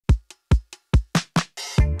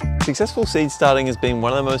Successful seed starting has been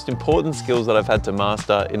one of the most important skills that I've had to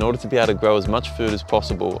master in order to be able to grow as much food as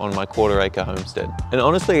possible on my quarter-acre homestead. And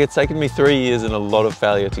honestly, it's taken me 3 years and a lot of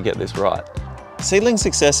failure to get this right. Seedling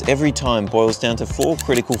success every time boils down to 4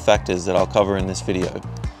 critical factors that I'll cover in this video.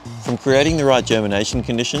 From creating the right germination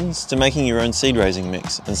conditions to making your own seed raising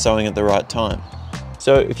mix and sowing at the right time.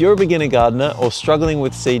 So if you're a beginner gardener or struggling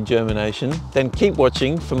with seed germination, then keep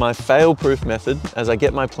watching for my fail-proof method as I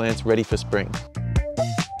get my plants ready for spring.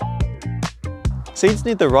 Seeds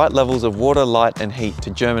need the right levels of water, light and heat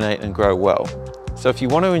to germinate and grow well. So if you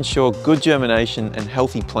want to ensure good germination and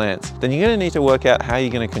healthy plants, then you're going to need to work out how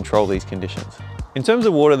you're going to control these conditions. In terms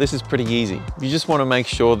of water, this is pretty easy. You just want to make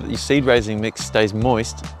sure that your seed raising mix stays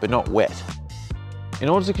moist, but not wet. In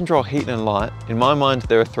order to control heat and light, in my mind,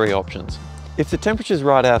 there are 3 options. If the temperature's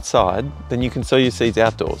right outside, then you can sow your seeds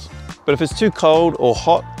outdoors. But if it's too cold or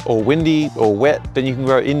hot or windy or wet, then you can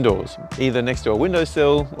grow indoors, either next to a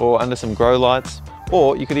windowsill or under some grow lights,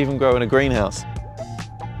 or you could even grow in a greenhouse.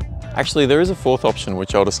 Actually, there is a 4th option,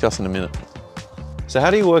 which I'll discuss in a minute. So how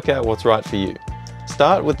do you work out what's right for you?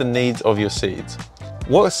 Start with the needs of your seeds.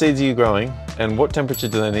 What seeds are you growing and what temperature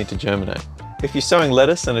do they need to germinate? If you're sowing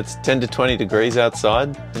lettuce and it's 10 to 20 degrees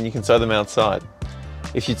outside, then you can sow them outside.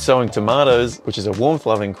 If you're sowing tomatoes, which is a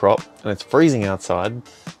warmth-loving crop, and it's freezing outside,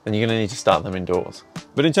 then you're going to need to start them indoors.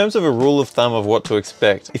 But in terms of a rule of thumb of what to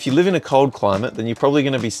expect, if you live in a cold climate, then you're probably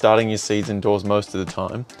going to be starting your seeds indoors most of the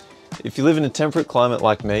time. If you live in a temperate climate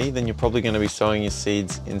like me, then you're probably going to be sowing your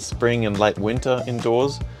seeds in spring and late winter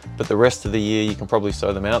indoors, but the rest of the year you can probably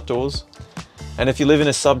sow them outdoors. And if you live in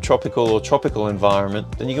a subtropical or tropical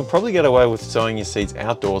environment, then you can probably get away with sowing your seeds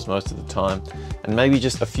outdoors most of the time, and maybe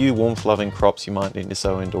just a few warmth-loving crops you might need to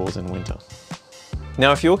sow indoors in winter.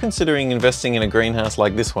 Now, if you're considering investing in a greenhouse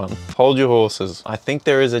like this one, hold your horses. I think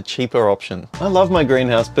there is a cheaper option. I love my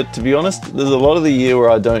greenhouse, but to be honest, there's a lot of the year where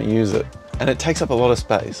I don't use it, and it takes up a lot of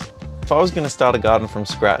space. If I was going to start a garden from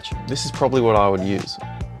scratch, this is probably what I would use.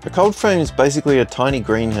 A cold frame is basically a tiny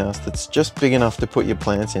greenhouse that's just big enough to put your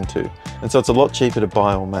plants into, and so it's a lot cheaper to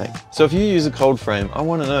buy or make. So if you use a cold frame, I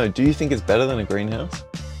want to know, do you think it's better than a greenhouse?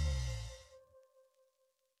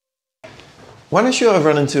 One issue I've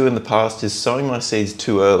run into in the past is sowing my seeds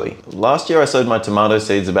too early. Last year I sowed my tomato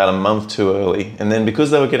seeds about a month too early, and then because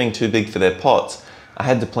they were getting too big for their pots, I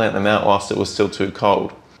had to plant them out whilst it was still too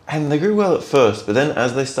cold. And they grew well at first, but then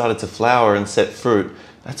as they started to flower and set fruit,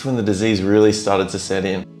 that's when the disease really started to set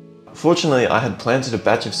in. Fortunately, I had planted a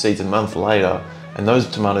batch of seeds a month later, and those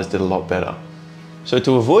tomatoes did a lot better. So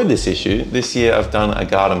to avoid this issue, this year I've done a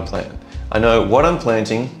garden plan. I know what I'm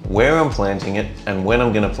planting, where I'm planting it, and when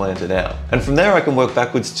I'm going to plant it out. And from there I can work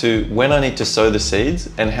backwards to when I need to sow the seeds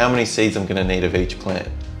and how many seeds I'm going to need of each plant.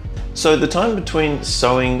 So the time between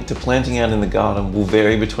sowing to planting out in the garden will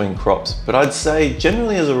vary between crops, but I'd say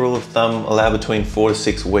generally as a rule of thumb allow between 4 to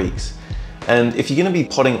 6 weeks. And if you're going to be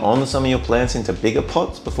potting on some of your plants into bigger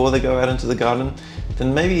pots before they go out into the garden,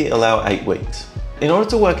 then maybe allow 8 weeks. In order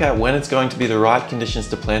to work out when it's going to be the right conditions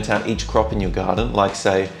to plant out each crop in your garden, like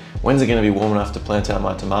say, when's it going to be warm enough to plant out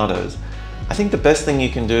my tomatoes, I think the best thing you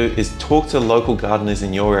can do is talk to local gardeners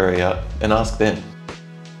in your area and ask them.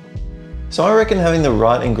 So I reckon having the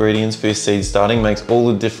right ingredients for your seed starting makes all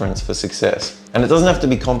the difference for success. And it doesn't have to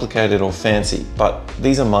be complicated or fancy, but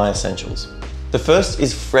these are my essentials. The first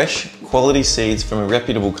is fresh, quality seeds from a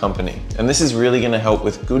reputable company, and this is really going to help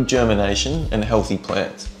with good germination and healthy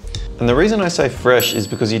plants. And the reason I say fresh is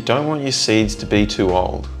because you don't want your seeds to be too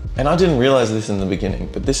old. And I didn't realize this in the beginning,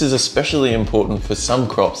 but this is especially important for some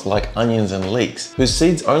crops like onions and leeks, whose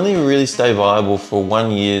seeds only really stay viable for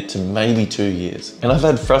 1 year to maybe 2 years. And I've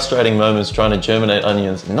had frustrating moments trying to germinate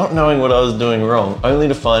onions, not knowing what I was doing wrong, only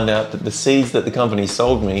to find out that the seeds that the company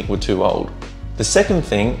sold me were too old. The second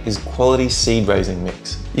thing is quality seed raising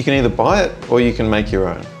mix. You can either buy it or you can make your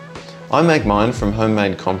own. I make mine from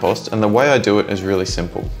homemade compost, and the way I do it is really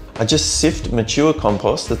simple. I just sift mature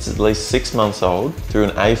compost that's at least 6 months old through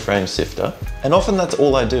an A-frame sifter, and often that's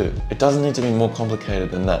all I do. It doesn't need to be more complicated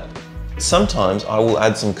than that. Sometimes I will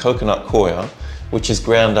add some coconut coir, which is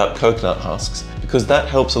ground up coconut husks, because that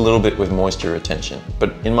helps a little bit with moisture retention,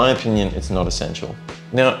 but in my opinion it's not essential.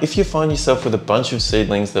 Now, if you find yourself with a bunch of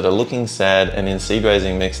seedlings that are looking sad and in seed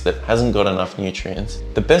raising mix that hasn't got enough nutrients,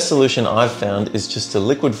 the best solution I've found is just to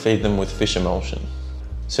liquid feed them with fish emulsion.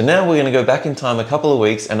 So now we're going to go back in time a couple of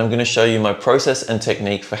weeks and I'm going to show you my process and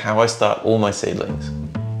technique for how I start all my seedlings.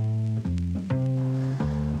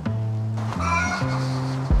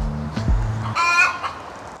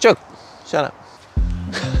 Chuck, shut up.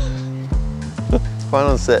 It's fine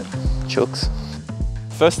on set, chooks.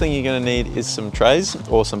 First thing you're going to need is some trays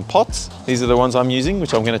or some pots. These are the ones I'm using,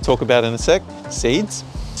 which I'm going to talk about in a sec. Seeds.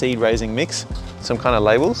 seed raising mix, some kind of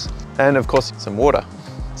labels, and of course some water.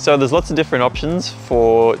 So there's lots of different options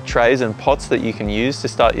for trays and pots that you can use to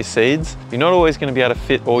start your seeds. You're not always going to be able to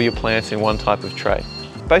fit all your plants in one type of tray.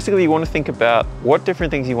 Basically, you want to think about what different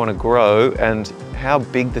things you want to grow and how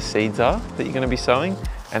big the seeds are that you're going to be sowing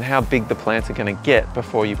and how big the plants are going to get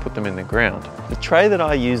before you put them in the ground. The tray that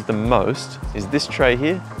I use the most is this tray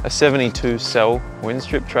here, a 72 cell wind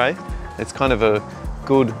strip tray. It's kind of a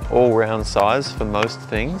good all-round size for most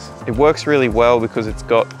things. It works really well because it's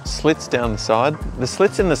got slits down the side. The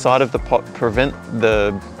slits in the side of the pot prevent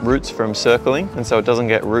the roots from circling, and so it doesn't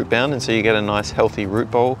get root bound, and so you get a nice healthy root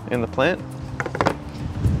ball in the plant.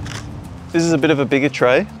 This is a bit of a bigger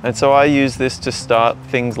tray, and so I use this to start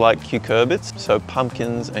things like cucurbits, so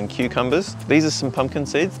pumpkins and cucumbers. These are some pumpkin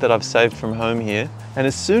seeds that I've saved from home here, and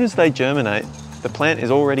as soon as they germinate, the plant is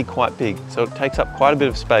already quite big, so it takes up quite a bit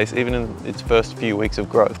of space even in its first few weeks of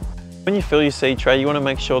growth. When you fill your seed tray, you want to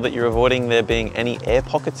make sure that you're avoiding there being any air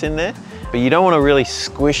pockets in there, but you don't want to really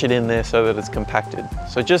squish it in there so that it's compacted.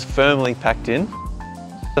 So just firmly packed in.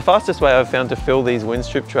 The fastest way I've found to fill these wind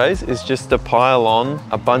strip trays is just to pile on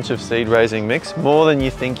a bunch of seed raising mix, more than you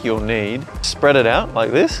think you'll need. Spread it out like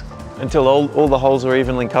this until all the holes are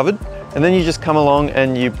evenly covered. And then you just come along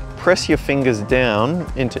and you press your fingers down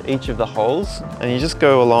into each of the holes, and you just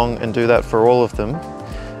go along and do that for all of them.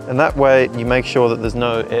 And that way you make sure that there's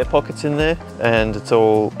no air pockets in there and it's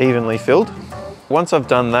all evenly filled. Once I've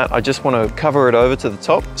done that, I just want to cover it over to the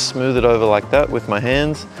top, smooth it over like that with my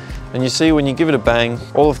hands. And you see when you give it a bang,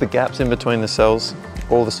 all of the gaps in between the cells,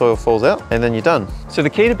 all the soil falls out, and then you're done. So the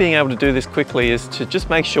key to being able to do this quickly is to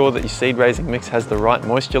just make sure that your seed raising mix has the right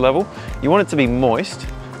moisture level. You want it to be moist,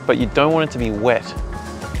 but you don't want it to be wet.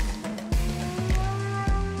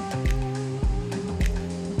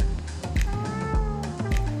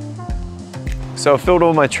 So I've filled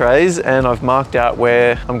all my trays and I've marked out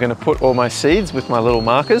where I'm going to put all my seeds with my little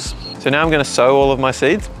markers. So now I'm going to sow all of my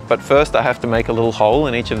seeds, but first I have to make a little hole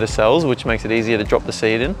in each of the cells, which makes it easier to drop the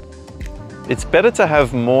seed in. It's better to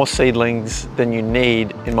have more seedlings than you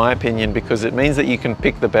need, in my opinion, because it means that you can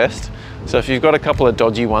pick the best. So if you've got a couple of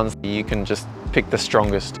dodgy ones, you can just pick the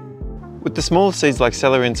strongest. With the smaller seeds like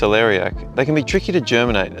celery and celeriac, they can be tricky to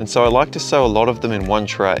germinate, and so I like to sow a lot of them in one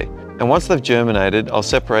tray. And once they've germinated, I'll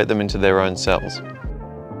separate them into their own cells.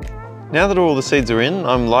 Now that all the seeds are in,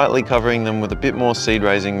 I'm lightly covering them with a bit more seed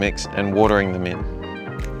raising mix and watering them in.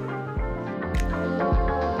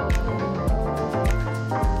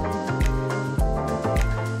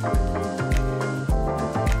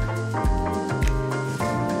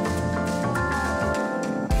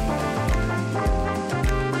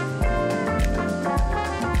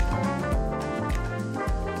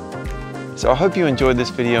 So I hope you enjoyed this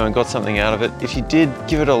video and got something out of it. If you did,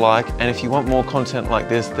 give it a like, and if you want more content like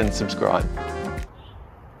this, then subscribe.